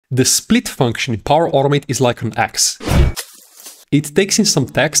The split function in Power Automate is like an axe. It takes in some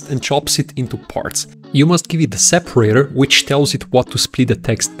text and chops it into parts. You must give it the separator, which tells it what to split the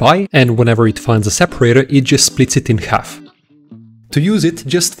text by, and whenever it finds a separator, it just splits it in half. To use it,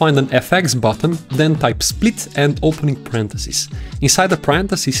 just find an FX button, then type split and opening parentheses. Inside the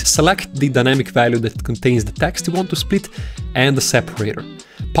parentheses, select the dynamic value that contains the text you want to split and the separator.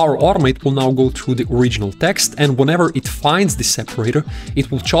 Power Automate will now go through the original text, and whenever it finds the separator,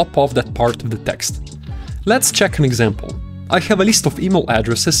 it will chop off that part of the text. Let's check an example. I have a list of email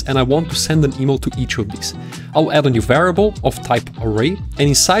addresses and I want to send an email to each of these. I'll add a new variable of type array, and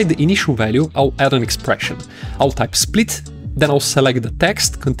inside the initial value I'll add an expression. I'll type split, then I'll select the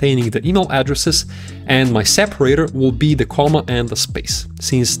text containing the email addresses, and my separator will be the comma and the space,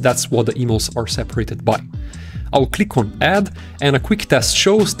 since that's what the emails are separated by. I'll click on add, and a quick test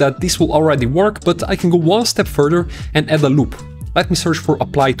shows that this will already work, but I can go one step further and add a loop. Let me search for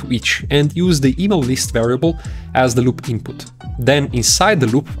apply to each and use the email list variable as the loop input. Then inside the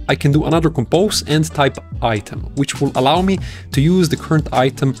loop I can do another compose and type item, which will allow me to use the current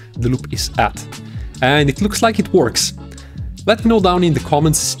item the loop is at. And it looks like it works. Let me know down in the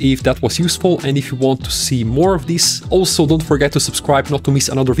comments if that was useful and if you want to see more of this. Also, don't forget to subscribe not to miss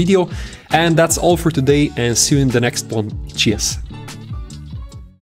another video. And that's all for today, and see you in the next one. Cheers!